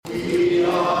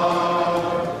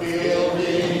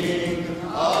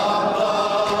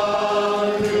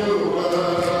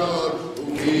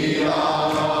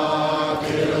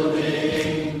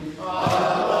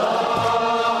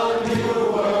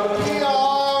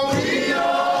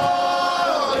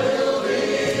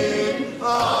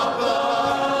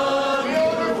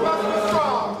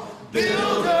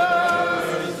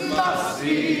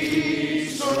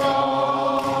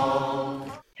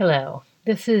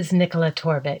This is Nicola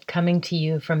Torbett coming to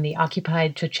you from the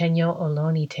occupied Chochenyo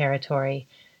Ohlone territory,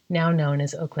 now known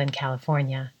as Oakland,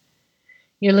 California.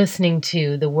 You're listening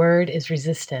to The Word is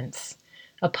Resistance,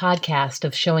 a podcast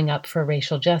of showing up for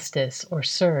racial justice, or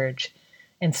SURJ,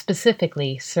 and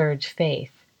specifically SURJ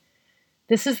faith.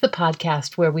 This is the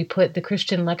podcast where we put the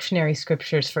Christian lectionary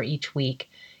scriptures for each week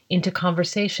into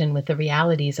conversation with the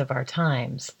realities of our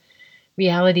times,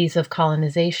 realities of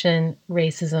colonization,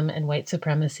 racism and white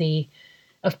supremacy,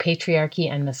 of patriarchy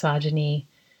and misogyny,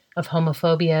 of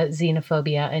homophobia,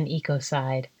 xenophobia, and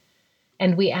ecocide.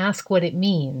 And we ask what it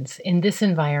means in this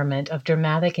environment of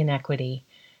dramatic inequity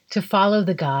to follow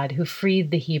the God who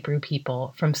freed the Hebrew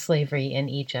people from slavery in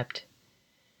Egypt.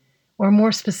 Or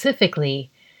more specifically,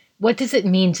 what does it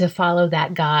mean to follow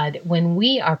that God when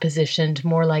we are positioned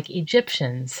more like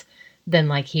Egyptians than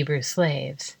like Hebrew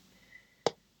slaves?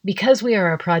 Because we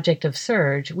are a project of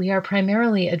SURJ, we are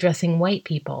primarily addressing white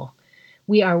people.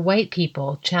 We are white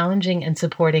people challenging and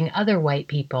supporting other white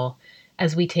people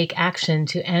as we take action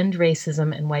to end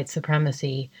racism and white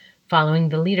supremacy following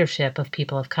the leadership of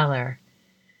people of color.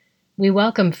 We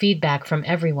welcome feedback from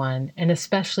everyone and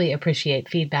especially appreciate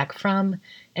feedback from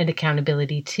and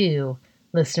accountability to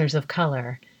listeners of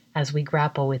color as we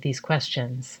grapple with these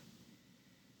questions.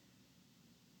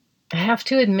 I have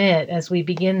to admit, as we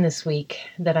begin this week,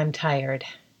 that I'm tired.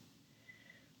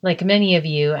 Like many of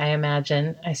you, I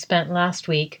imagine, I spent last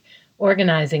week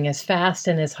organizing as fast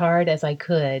and as hard as I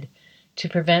could to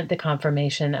prevent the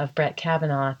confirmation of Brett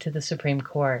Kavanaugh to the Supreme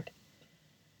Court.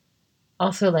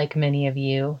 Also, like many of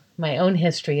you, my own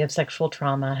history of sexual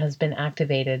trauma has been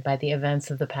activated by the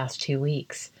events of the past 2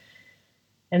 weeks.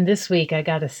 And this week, I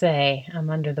gotta say,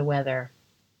 I'm under the weather.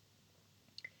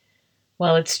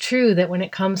 While it's true that when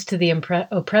it comes to the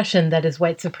oppression that is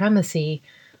white supremacy,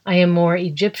 I am more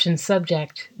Egyptian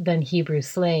subject than Hebrew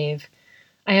slave,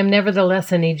 I am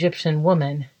nevertheless an Egyptian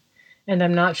woman, and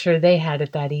I'm not sure they had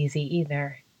it that easy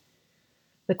either.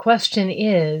 The question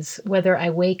is whether I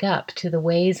wake up to the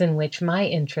ways in which my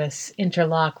interests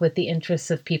interlock with the interests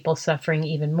of people suffering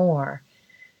even more,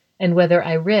 and whether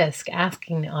I risk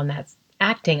acting on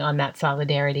that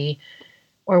solidarity,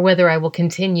 or whether I will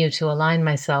continue to align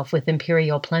myself with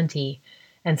imperial plenty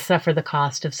and suffer the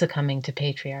cost of succumbing to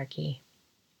patriarchy.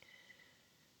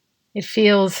 It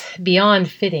feels beyond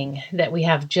fitting that we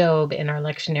have Job in our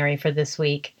lectionary for this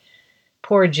week.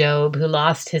 Poor Job, who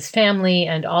lost his family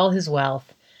and all his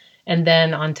wealth, and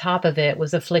then on top of it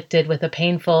was afflicted with a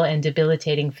painful and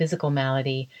debilitating physical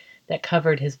malady that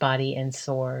covered his body in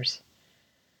sores.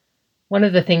 One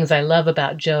of the things I love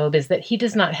about Job is that he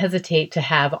does not hesitate to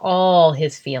have all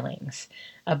his feelings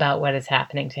about what is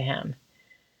happening to him.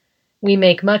 We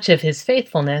make much of his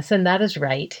faithfulness, and that is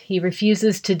right. He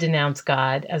refuses to denounce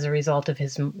God as a result of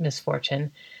his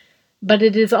misfortune. But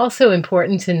it is also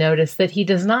important to notice that he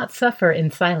does not suffer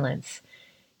in silence.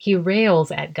 He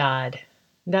rails at God.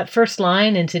 That first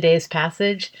line in today's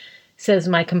passage says,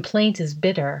 "My complaint is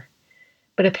bitter."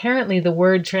 But apparently the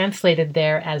word translated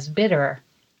there as bitter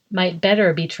might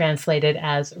better be translated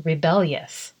as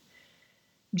rebellious.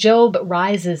 Job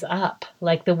rises up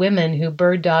like the women who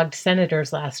bird-dogged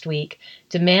senators last week,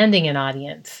 demanding an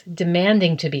audience,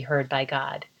 demanding to be heard by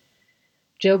God.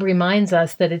 Job reminds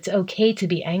us that it's okay to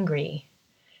be angry,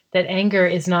 that anger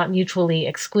is not mutually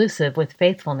exclusive with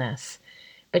faithfulness,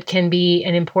 but can be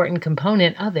an important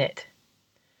component of it.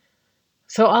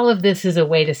 So all of this is a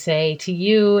way to say to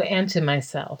you and to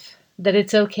myself that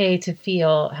it's okay to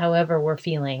feel however we're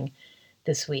feeling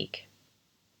this week.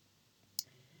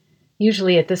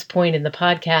 Usually at this point in the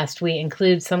podcast, we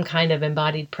include some kind of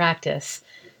embodied practice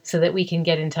so that we can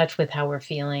get in touch with how we're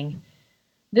feeling.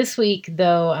 This week,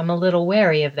 though, I'm a little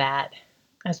wary of that.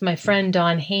 As my friend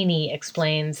Dawn Haney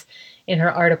explains in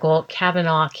her article,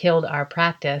 "Kavanaugh Killed Our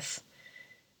Practice,"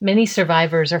 many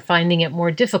survivors are finding it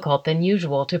more difficult than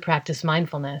usual to practice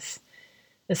mindfulness,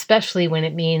 especially when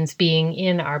it means being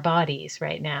in our bodies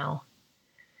right now.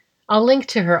 I'll link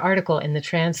to her article in the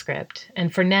transcript,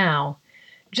 and for now,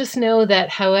 just know that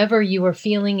however you are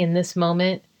feeling in this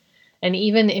moment, and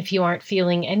even if you aren't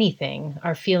feeling anything,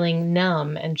 are feeling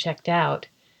numb and checked out,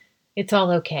 it's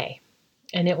all okay,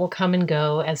 and it will come and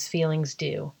go as feelings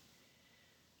do.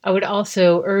 I would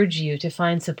also urge you to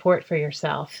find support for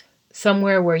yourself,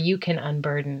 somewhere where you can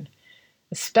unburden,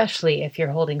 especially if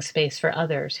you're holding space for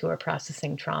others who are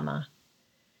processing trauma.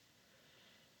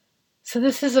 So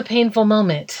this is a painful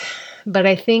moment, but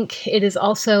I think it is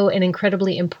also an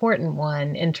incredibly important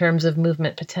one in terms of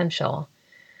movement potential.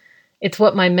 It's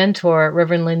what my mentor,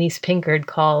 Reverend Lenise Pinkard,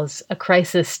 calls a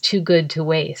crisis too good to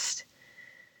waste.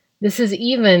 This is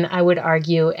even, I would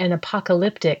argue, an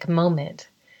apocalyptic moment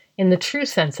In the true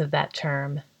sense of that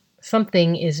term,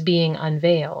 something is being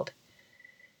unveiled.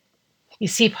 You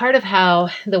see, part of how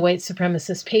the white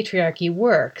supremacist patriarchy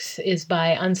works is by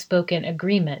unspoken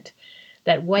agreement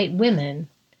that white women,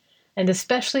 and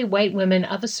especially white women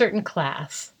of a certain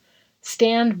class,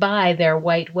 stand by their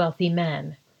white wealthy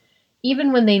men,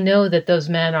 even when they know that those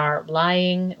men are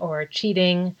lying or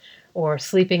cheating or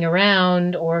sleeping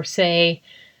around or, say,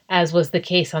 as was the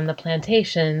case on the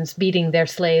plantations, beating their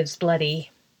slaves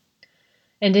bloody.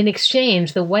 And in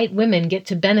exchange, the white women get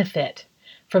to benefit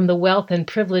from the wealth and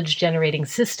privilege generating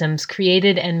systems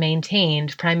created and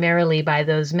maintained primarily by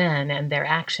those men and their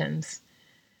actions.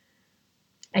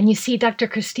 And you see, Dr.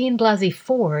 Christine Blasey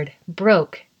Ford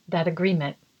broke that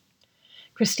agreement.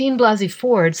 Christine Blasey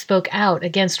Ford spoke out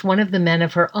against one of the men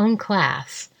of her own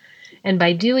class, and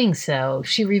by doing so,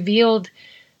 she revealed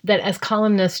that, as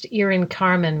columnist Erin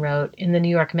Carmen wrote in the New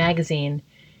York Magazine,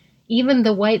 even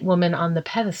the white woman on the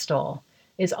pedestal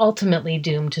is ultimately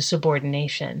doomed to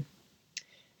subordination.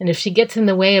 And if she gets in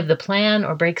the way of the plan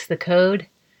or breaks the code,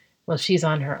 well, she's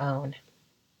on her own.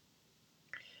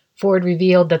 Ford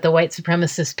revealed that the white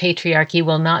supremacist patriarchy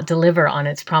will not deliver on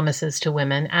its promises to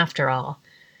women after all.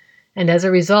 And as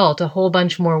a result, a whole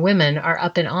bunch more women are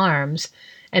up in arms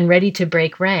and ready to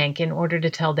break rank in order to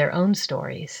tell their own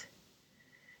stories.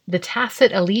 The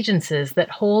tacit allegiances that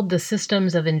hold the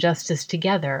systems of injustice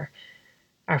together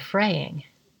are fraying.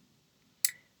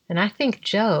 And I think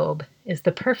Job is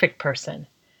the perfect person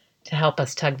to help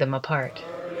us tug them apart.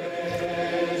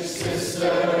 Courage,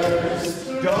 sisters,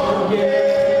 don't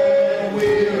get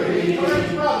weary. Courage,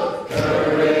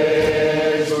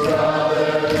 brothers,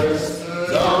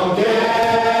 don't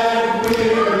get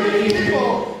weary.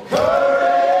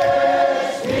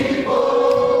 Courage,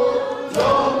 people,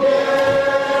 don't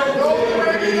get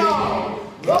weary.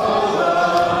 Roll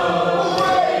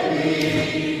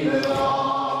away,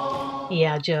 belong.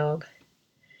 Yeah, Job.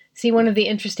 See, one of the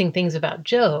interesting things about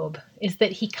Job is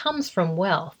that he comes from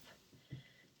wealth.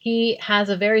 He has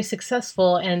a very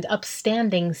successful and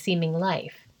upstanding seeming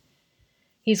life.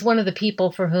 He's one of the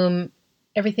people for whom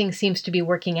everything seems to be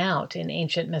working out in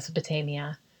ancient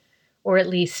Mesopotamia, or at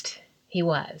least he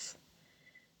was.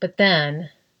 But then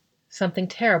something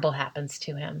terrible happens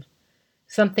to him,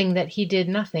 something that he did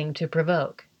nothing to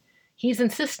provoke. He's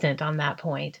insistent on that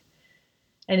point,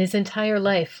 and his entire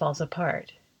life falls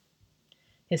apart.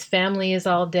 His family is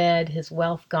all dead, his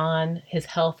wealth gone, his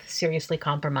health seriously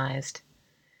compromised.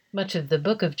 Much of the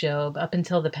book of Job, up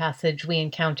until the passage we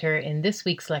encounter in this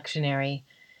week's lectionary,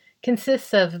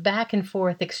 consists of back and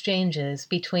forth exchanges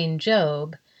between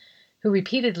Job, who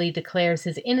repeatedly declares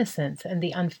his innocence and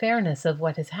the unfairness of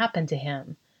what has happened to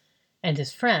him, and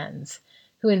his friends,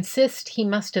 who insist he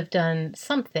must have done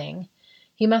something,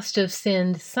 he must have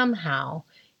sinned somehow,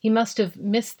 he must have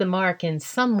missed the mark in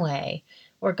some way,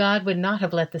 or God would not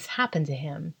have let this happen to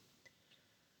him.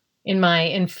 In my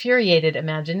infuriated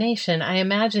imagination, I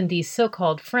imagined these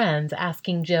so-called friends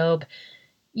asking Job,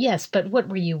 "Yes, but what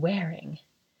were you wearing?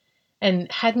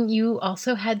 And hadn't you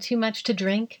also had too much to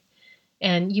drink?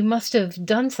 And you must have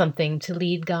done something to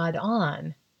lead God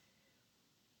on."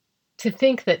 To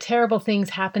think that terrible things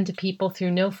happen to people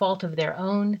through no fault of their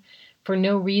own, for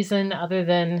no reason other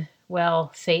than,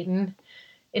 well, Satan,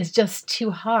 is just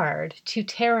too hard, too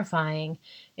terrifying,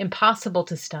 impossible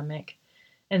to stomach.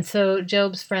 And so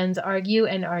Job's friends argue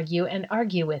and argue and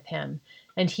argue with him,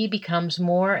 and he becomes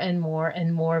more and more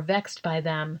and more vexed by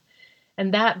them.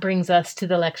 And that brings us to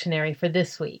the lectionary for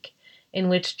this week, in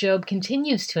which Job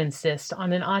continues to insist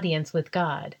on an audience with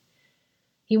God.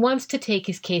 He wants to take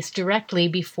his case directly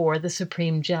before the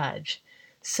supreme judge.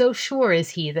 So sure is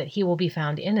he that he will be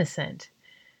found innocent.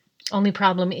 Only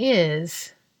problem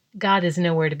is, God is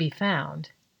nowhere to be found.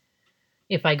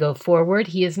 If I go forward,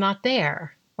 he is not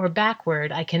there, or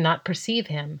backward, I cannot perceive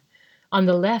him. On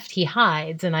the left he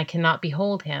hides, and I cannot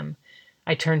behold him.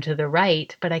 I turn to the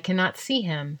right, but I cannot see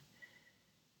him.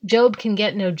 Job can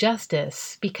get no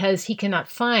justice because he cannot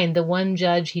find the one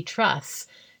judge he trusts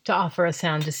to offer a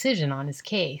sound decision on his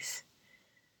case.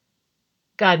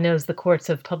 God knows the courts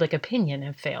of public opinion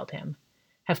have failed him,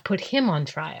 have put him on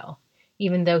trial,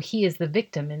 even though he is the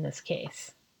victim in this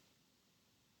case.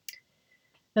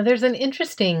 Now, there's an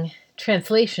interesting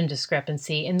translation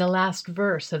discrepancy in the last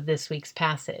verse of this week's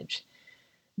passage.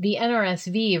 The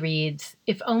NRSV reads,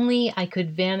 "If only I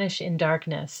could vanish in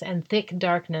darkness, and thick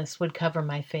darkness would cover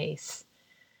my face."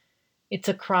 It's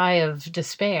a cry of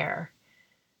despair.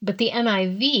 But the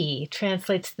NIV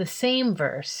translates the same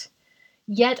verse,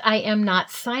 "Yet I am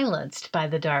not silenced by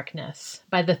the darkness,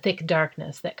 by the thick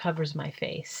darkness that covers my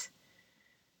face."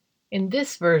 In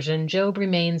this version, Job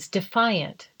remains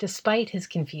defiant despite his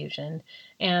confusion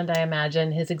and, I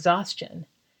imagine, his exhaustion.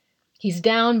 He's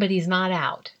down, but he's not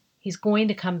out. He's going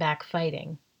to come back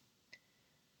fighting.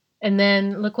 And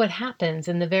then look what happens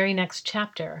in the very next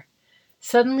chapter.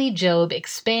 Suddenly Job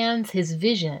expands his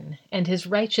vision and his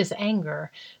righteous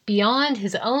anger beyond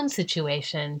his own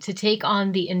situation to take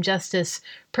on the injustice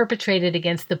perpetrated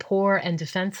against the poor and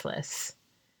defenseless.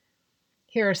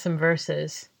 Here are some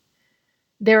verses.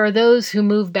 There are those who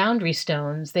move boundary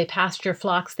stones, they pasture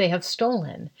flocks they have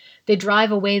stolen. They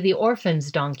drive away the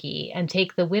orphan's donkey and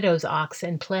take the widow's ox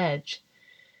in pledge.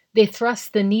 They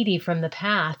thrust the needy from the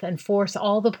path and force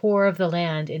all the poor of the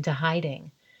land into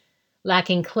hiding.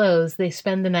 Lacking clothes, they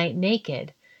spend the night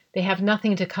naked. They have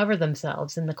nothing to cover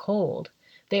themselves in the cold.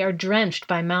 They are drenched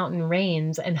by mountain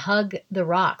rains and hug the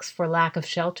rocks for lack of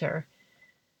shelter.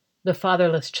 The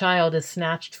fatherless child is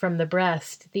snatched from the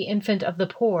breast. The infant of the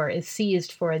poor is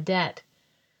seized for a debt.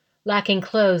 Lacking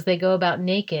clothes, they go about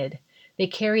naked. They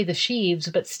carry the sheaves,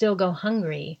 but still go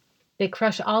hungry. They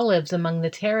crush olives among the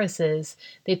terraces.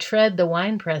 They tread the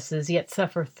winepresses, yet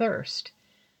suffer thirst.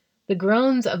 The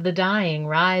groans of the dying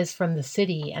rise from the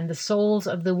city, and the souls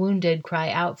of the wounded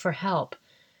cry out for help.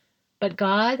 But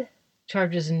God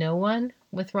charges no one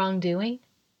with wrongdoing.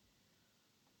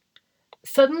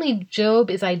 Suddenly,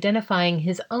 Job is identifying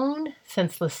his own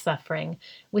senseless suffering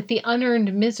with the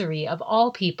unearned misery of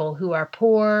all people who are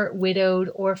poor, widowed,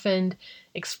 orphaned,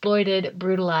 exploited,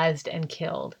 brutalized, and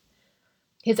killed.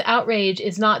 His outrage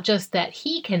is not just that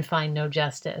he can find no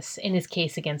justice in his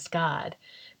case against God,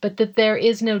 but that there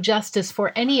is no justice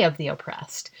for any of the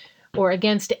oppressed or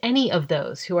against any of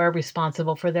those who are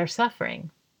responsible for their suffering.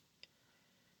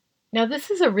 Now, this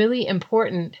is a really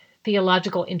important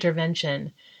theological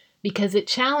intervention because it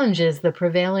challenges the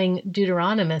prevailing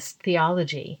Deuteronomist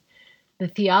theology, the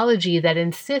theology that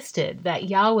insisted that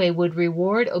Yahweh would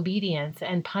reward obedience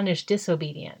and punish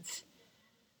disobedience.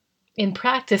 In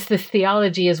practice, this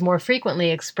theology is more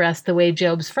frequently expressed the way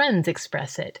Job's friends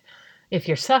express it. If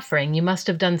you're suffering, you must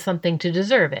have done something to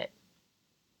deserve it.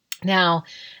 Now,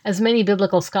 as many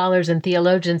biblical scholars and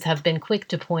theologians have been quick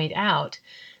to point out,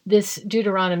 this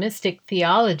Deuteronomistic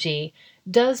theology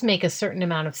does make a certain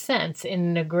amount of sense in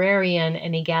an agrarian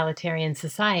and egalitarian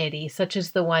society such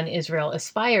as the one Israel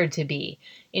aspired to be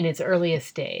in its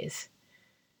earliest days.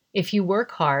 If you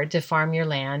work hard to farm your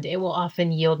land, it will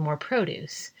often yield more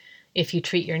produce. If you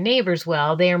treat your neighbors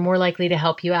well, they are more likely to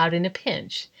help you out in a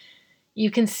pinch. You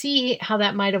can see how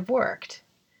that might have worked.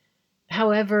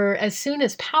 However, as soon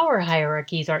as power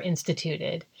hierarchies are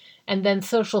instituted, and then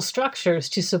social structures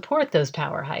to support those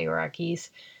power hierarchies,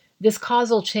 this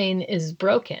causal chain is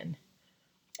broken.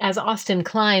 As Austin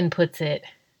Klein puts it,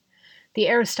 the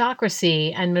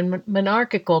aristocracy and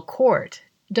monarchical court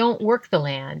don't work the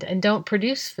land and don't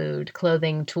produce food,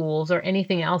 clothing, tools, or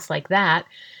anything else like that,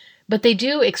 but they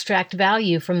do extract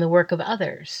value from the work of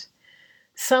others.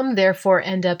 Some therefore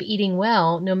end up eating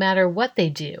well no matter what they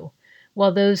do,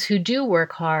 while those who do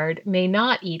work hard may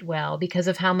not eat well because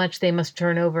of how much they must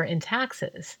turn over in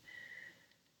taxes.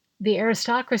 The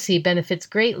aristocracy benefits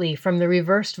greatly from the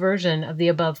reversed version of the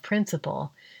above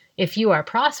principle. If you are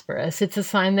prosperous, it's a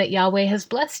sign that Yahweh has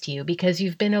blessed you because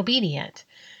you've been obedient.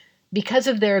 Because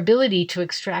of their ability to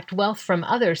extract wealth from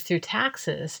others through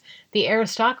taxes, the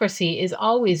aristocracy is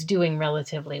always doing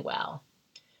relatively well.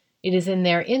 It is in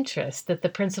their interest that the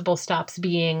principle stops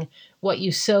being what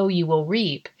you sow you will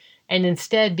reap, and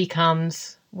instead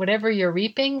becomes whatever you're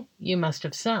reaping, you must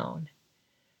have sown.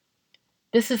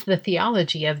 This is the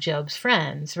theology of Job's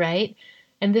friends, right?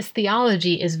 And this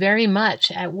theology is very much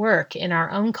at work in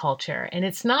our own culture, and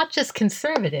it's not just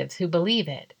conservatives who believe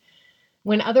it.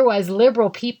 When otherwise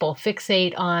liberal people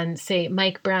fixate on, say,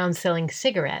 Mike Brown selling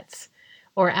cigarettes,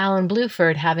 or Alan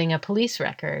Bluford having a police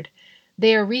record,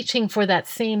 they are reaching for that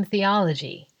same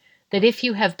theology, that if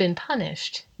you have been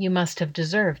punished, you must have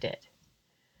deserved it.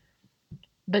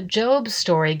 But Job's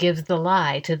story gives the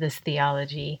lie to this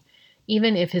theology,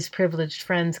 even if his privileged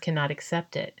friends cannot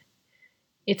accept it.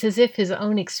 It's as if his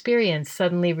own experience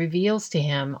suddenly reveals to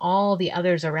him all the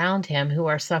others around him who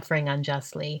are suffering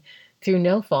unjustly, through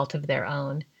no fault of their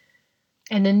own.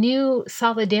 And a new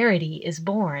solidarity is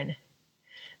born.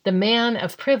 The man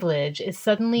of privilege is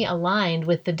suddenly aligned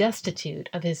with the destitute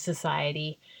of his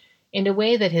society in a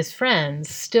way that his friends,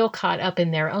 still caught up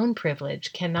in their own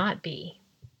privilege, cannot be.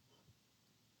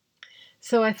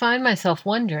 So I find myself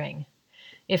wondering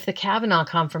if the Kavanaugh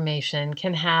confirmation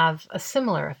can have a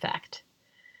similar effect.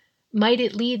 Might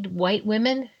it lead white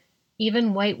women,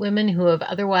 even white women who have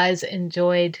otherwise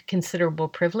enjoyed considerable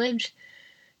privilege,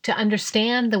 to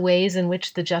understand the ways in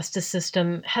which the justice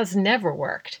system has never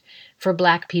worked for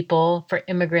Black people, for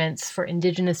immigrants, for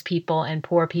Indigenous people and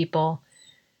poor people?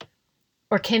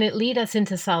 Or can it lead us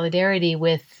into solidarity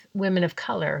with women of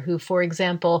color who, for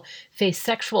example, face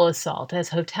sexual assault as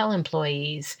hotel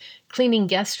employees, cleaning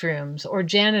guest rooms, or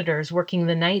janitors working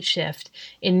the night shift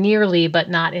in nearly but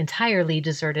not entirely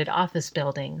deserted office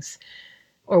buildings?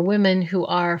 Or women who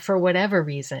are, for whatever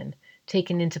reason,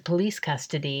 taken into police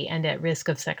custody and at risk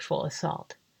of sexual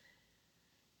assault?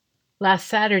 Last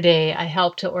Saturday, I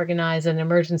helped to organize an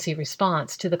emergency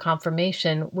response to the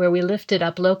confirmation where we lifted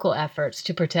up local efforts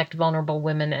to protect vulnerable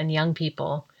women and young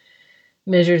people.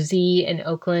 Measure Z in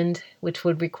Oakland, which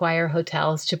would require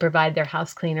hotels to provide their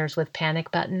house cleaners with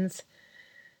panic buttons.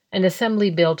 And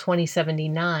Assembly Bill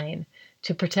 2079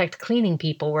 to protect cleaning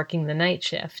people working the night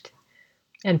shift.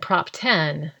 And Prop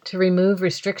 10 to remove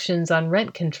restrictions on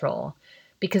rent control,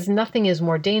 because nothing is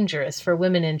more dangerous for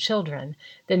women and children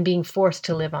than being forced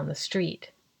to live on the street.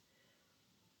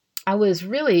 I was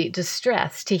really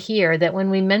distressed to hear that when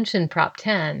we mentioned Prop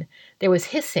 10, there was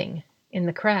hissing in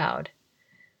the crowd,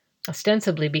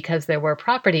 ostensibly because there were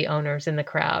property owners in the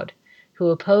crowd who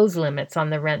oppose limits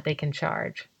on the rent they can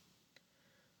charge.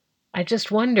 I just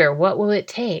wonder, what will it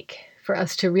take for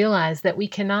us to realize that we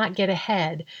cannot get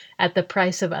ahead at the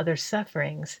price of others'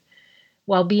 sufferings,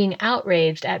 while being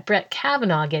outraged at Brett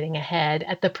Kavanaugh getting ahead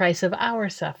at the price of our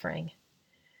suffering?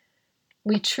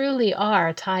 We truly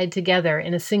are tied together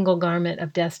in a single garment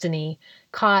of destiny,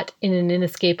 caught in an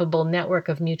inescapable network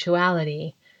of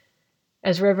mutuality.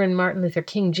 As Reverend Martin Luther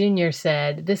King Jr.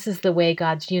 said, this is the way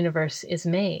God's universe is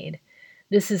made.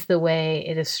 This is the way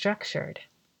it is structured.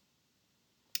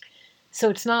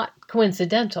 So it's not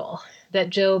coincidental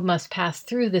that Job must pass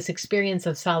through this experience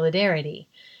of solidarity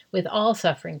with all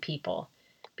suffering people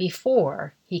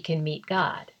before he can meet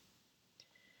God.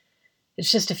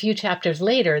 It's just a few chapters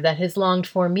later that his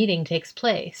longed-for meeting takes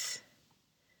place.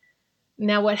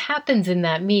 Now, what happens in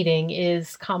that meeting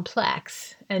is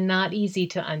complex and not easy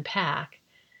to unpack.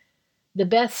 The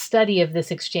best study of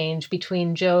this exchange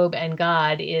between Job and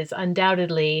God is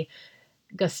undoubtedly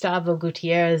Gustavo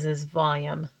Gutierrez's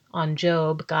volume on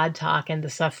Job, God Talk, and the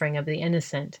Suffering of the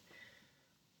Innocent.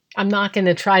 I'm not going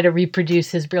to try to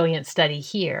reproduce his brilliant study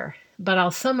here, but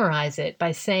I'll summarize it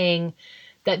by saying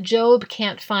that Job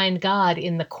can't find God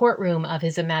in the courtroom of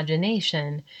his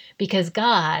imagination because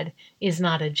God is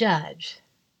not a judge.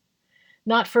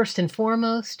 Not first and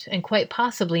foremost, and quite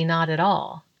possibly not at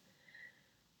all.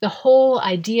 The whole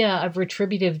idea of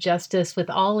retributive justice, with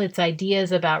all its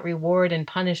ideas about reward and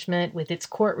punishment, with its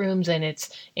courtrooms and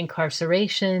its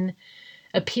incarceration,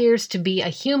 appears to be a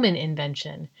human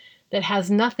invention that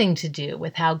has nothing to do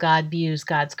with how God views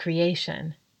God's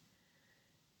creation.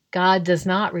 God does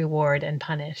not reward and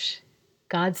punish.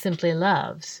 God simply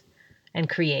loves and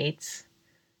creates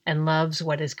and loves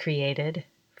what is created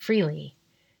freely,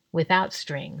 without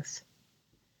strings.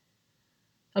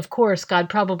 Of course, God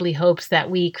probably hopes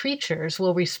that we creatures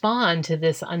will respond to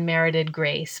this unmerited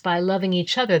grace by loving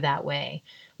each other that way,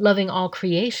 loving all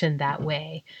creation that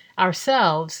way,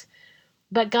 ourselves.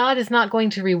 But God is not going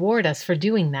to reward us for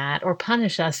doing that or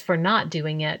punish us for not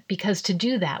doing it, because to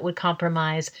do that would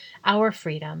compromise our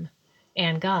freedom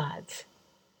and God's.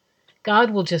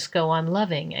 God will just go on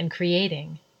loving and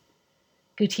creating.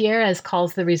 Gutierrez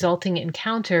calls the resulting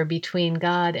encounter between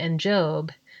God and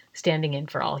Job, standing in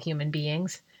for all human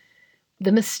beings,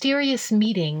 the mysterious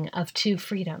meeting of two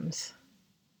freedoms.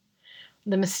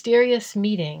 The mysterious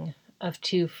meeting of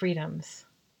two freedoms.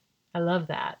 I love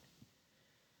that.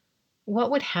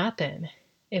 What would happen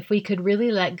if we could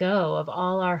really let go of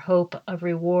all our hope of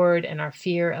reward and our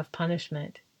fear of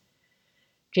punishment?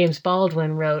 James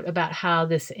Baldwin wrote about how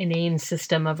this inane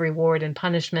system of reward and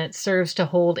punishment serves to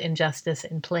hold injustice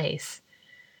in place.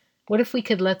 What if we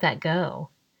could let that go?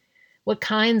 What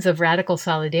kinds of radical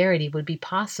solidarity would be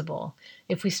possible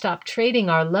if we stopped trading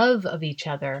our love of each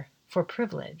other for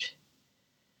privilege?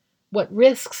 What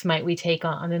risks might we take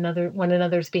on one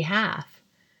another's behalf?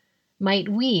 Might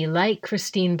we, like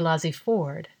Christine Blasey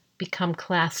Ford, become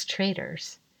class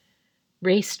traders,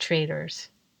 race traders?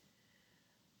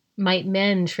 Might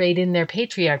men trade in their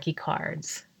patriarchy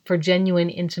cards for genuine,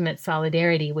 intimate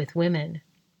solidarity with women?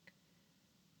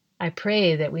 I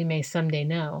pray that we may someday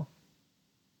know.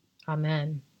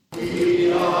 Amen.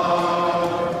 We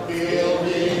are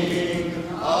building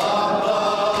a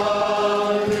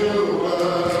new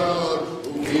world.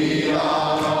 We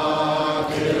are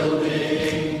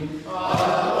building a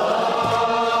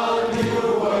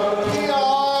new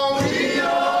world. We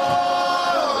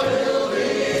are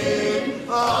building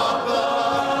a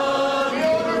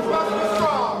new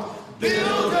world.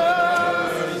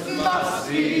 Builders must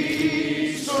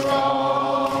be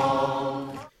strong.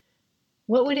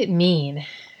 it mean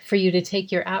for you to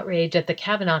take your outrage at the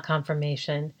Kavanaugh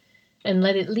confirmation and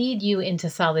let it lead you into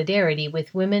solidarity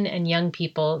with women and young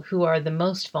people who are the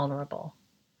most vulnerable?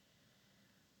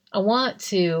 I want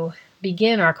to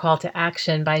begin our call to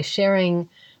action by sharing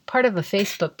part of a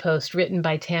Facebook post written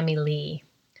by Tammy Lee.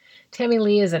 Tammy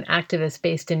Lee is an activist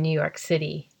based in New York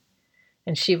City,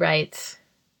 and she writes,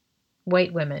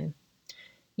 "White women,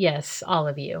 yes, all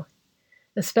of you,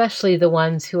 especially the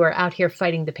ones who are out here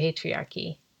fighting the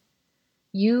patriarchy.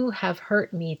 You have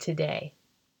hurt me today,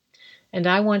 and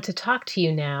I want to talk to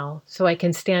you now so I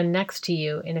can stand next to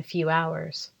you in a few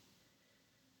hours.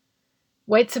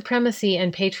 White supremacy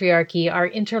and patriarchy are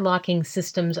interlocking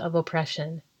systems of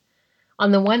oppression.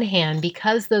 On the one hand,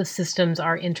 because those systems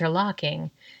are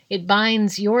interlocking, it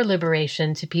binds your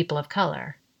liberation to people of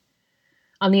color.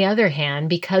 On the other hand,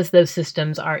 because those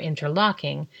systems are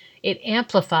interlocking, it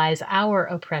amplifies our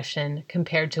oppression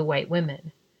compared to white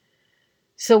women.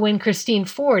 So when Christine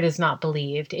Ford is not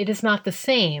believed, it is not the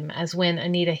same as when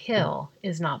Anita Hill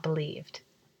is not believed.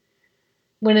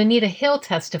 When Anita Hill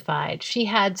testified, she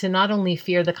had to not only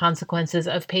fear the consequences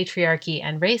of patriarchy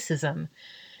and racism,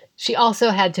 she also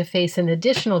had to face an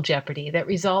additional jeopardy that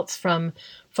results from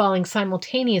falling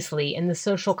simultaneously in the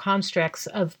social constructs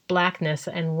of blackness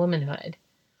and womanhood.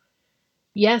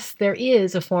 Yes, there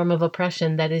is a form of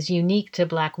oppression that is unique to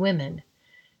black women,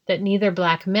 that neither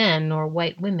black men nor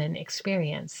white women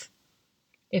experience.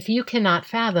 If you cannot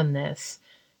fathom this,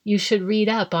 you should read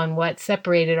up on what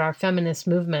separated our feminist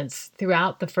movements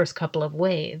throughout the first couple of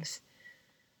waves.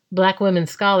 Black women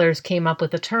scholars came up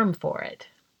with a term for it: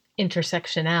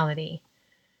 intersectionality.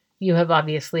 You have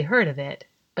obviously heard of it,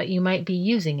 but you might be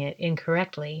using it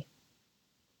incorrectly.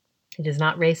 It is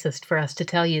not racist for us to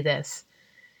tell you this.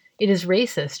 It is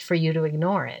racist for you to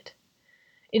ignore it.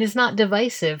 It is not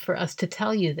divisive for us to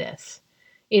tell you this.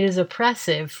 It is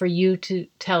oppressive for you to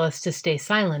tell us to stay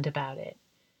silent about it.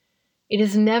 It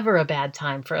is never a bad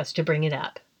time for us to bring it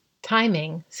up.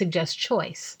 Timing suggests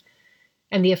choice.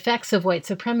 And the effects of white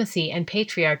supremacy and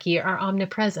patriarchy are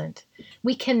omnipresent.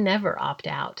 We can never opt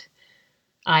out.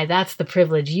 That's the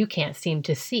privilege you can't seem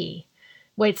to see.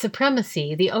 White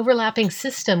supremacy, the overlapping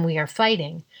system we are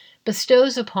fighting,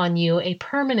 bestows upon you a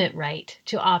permanent right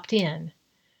to opt in.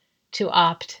 To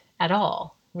opt at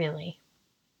all, really.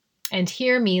 And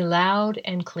hear me loud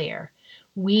and clear.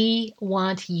 We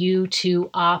want you to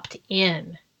opt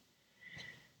in.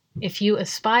 If you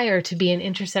aspire to be an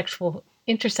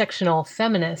intersectional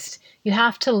feminist, you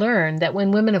have to learn that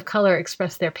when women of color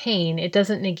express their pain, it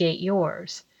doesn't negate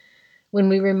yours. When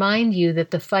we remind you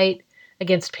that the fight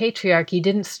against patriarchy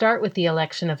didn't start with the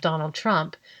election of Donald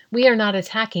Trump, we are not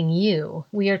attacking you.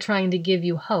 We are trying to give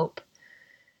you hope.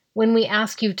 When we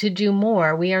ask you to do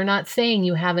more, we are not saying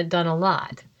you haven't done a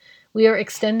lot. We are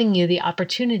extending you the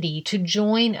opportunity to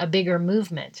join a bigger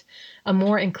movement, a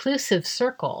more inclusive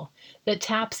circle that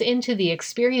taps into the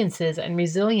experiences and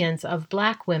resilience of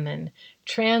Black women,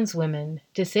 trans women,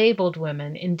 disabled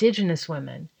women, Indigenous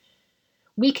women.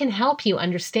 We can help you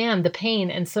understand the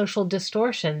pain and social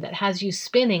distortion that has you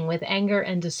spinning with anger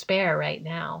and despair right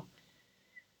now.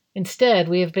 Instead,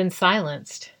 we have been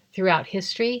silenced throughout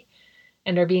history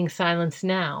and are being silenced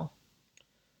now.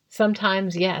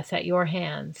 Sometimes, yes, at your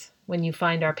hands, when you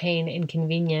find our pain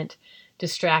inconvenient,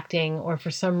 distracting, or for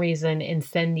some reason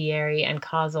incendiary and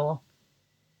causal.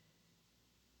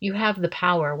 You have the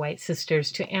power, white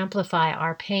sisters, to amplify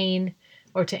our pain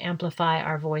or to amplify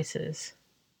our voices.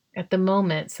 At the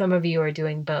moment, some of you are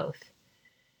doing both.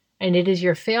 And it is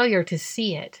your failure to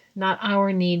see it, not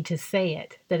our need to say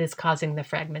it, that is causing the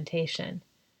fragmentation.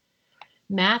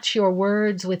 Match your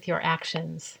words with your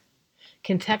actions.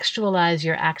 Contextualize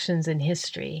your actions in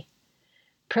history.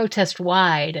 Protest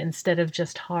wide instead of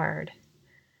just hard.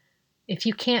 If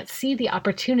you can't see the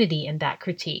opportunity in that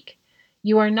critique,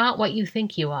 you are not what you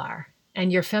think you are,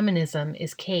 and your feminism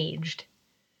is caged.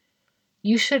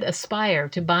 You should aspire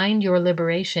to bind your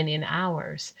liberation in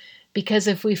ours, because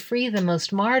if we free the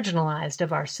most marginalized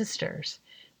of our sisters,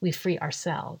 we free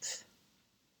ourselves.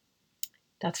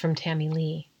 That's from Tammy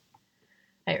Lee.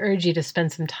 I urge you to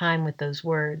spend some time with those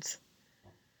words.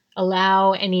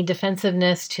 Allow any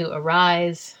defensiveness to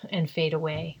arise and fade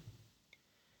away.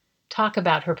 Talk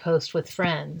about her post with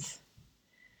friends,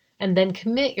 and then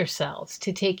commit yourselves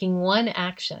to taking one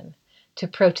action to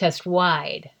protest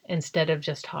wide instead of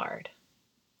just hard.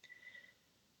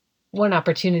 One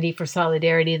opportunity for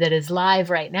solidarity that is live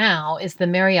right now is the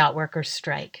Marriott workers'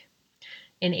 strike.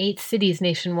 In 8 cities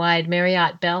nationwide,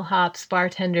 Marriott bellhops,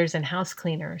 bartenders, and house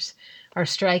cleaners are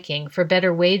striking for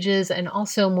better wages and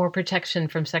also more protection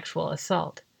from sexual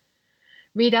assault.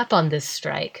 Read up on this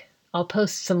strike. I'll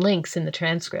post some links in the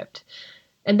transcript.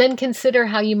 And then consider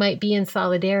how you might be in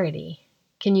solidarity.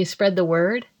 Can you spread the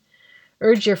word?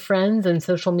 Urge your friends and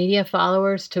social media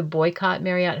followers to boycott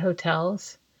Marriott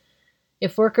hotels?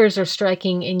 If workers are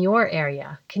striking in your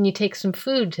area, can you take some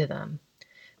food to them?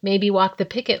 Maybe walk the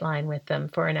picket line with them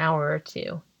for an hour or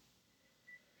two.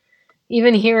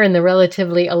 Even here in the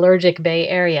relatively allergic Bay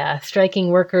Area, striking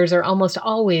workers are almost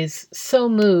always so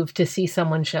moved to see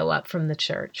someone show up from the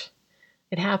church.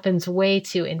 It happens way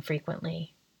too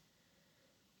infrequently.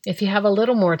 If you have a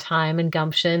little more time and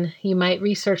gumption, you might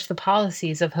research the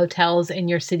policies of hotels in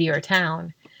your city or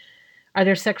town. Are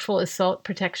there sexual assault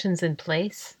protections in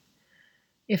place?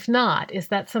 If not, is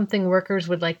that something workers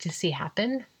would like to see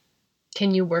happen?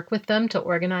 Can you work with them to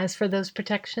organize for those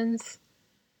protections?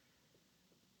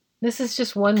 This is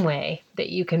just one way that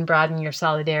you can broaden your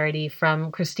solidarity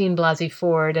from Christine Blasey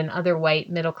Ford and other white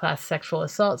middle-class sexual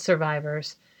assault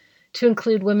survivors to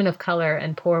include women of color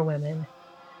and poor women.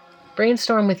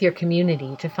 Brainstorm with your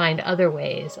community to find other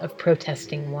ways of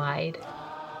protesting wide.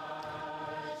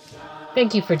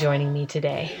 Thank you for joining me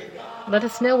today. Let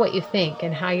us know what you think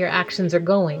and how your actions are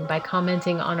going by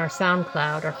commenting on our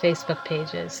SoundCloud or Facebook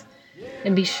pages.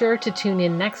 And be sure to tune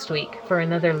in next week for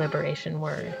another Liberation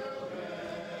Word.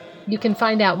 You can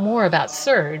find out more about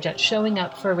Surge at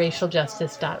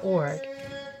showingupforracialjustice.org,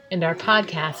 and our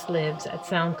podcast lives at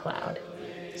SoundCloud.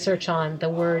 Search on The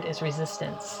Word is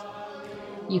Resistance.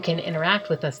 You can interact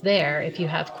with us there if you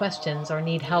have questions or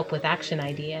need help with action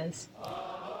ideas.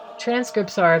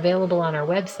 Transcripts are available on our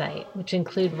website, which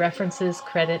include references,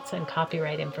 credits, and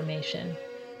copyright information.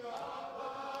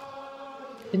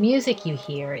 The music you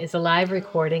hear is a live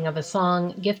recording of a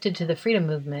song gifted to the Freedom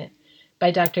Movement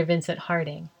by Dr. Vincent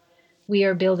Harding. We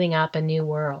are building up a new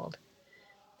world.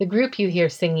 The group you hear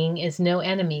singing is No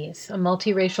Enemies, a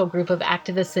multiracial group of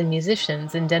activists and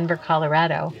musicians in Denver,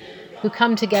 Colorado, who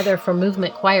come together for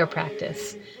movement choir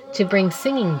practice to bring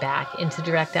singing back into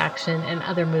direct action and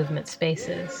other movement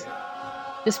spaces.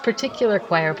 This particular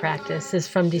choir practice is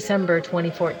from December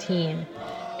 2014,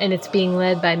 and it's being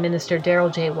led by Minister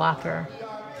Daryl J. Walker.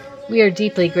 We are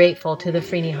deeply grateful to the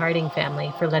Freeney Harding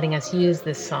family for letting us use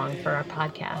this song for our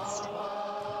podcast.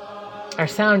 Our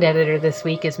sound editor this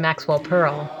week is Maxwell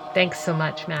Pearl. Thanks so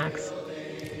much, Max.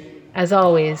 As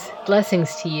always,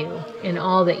 blessings to you in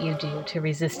all that you do to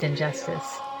resist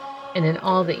injustice and in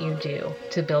all that you do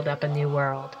to build up a new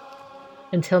world.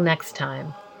 Until next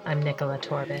time, I'm Nicola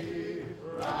Torbett.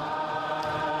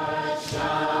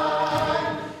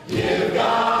 Give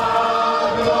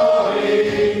God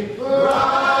glory,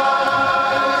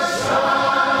 rise,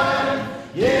 shine.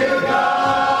 Give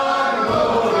God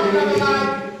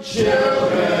glory,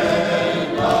 children.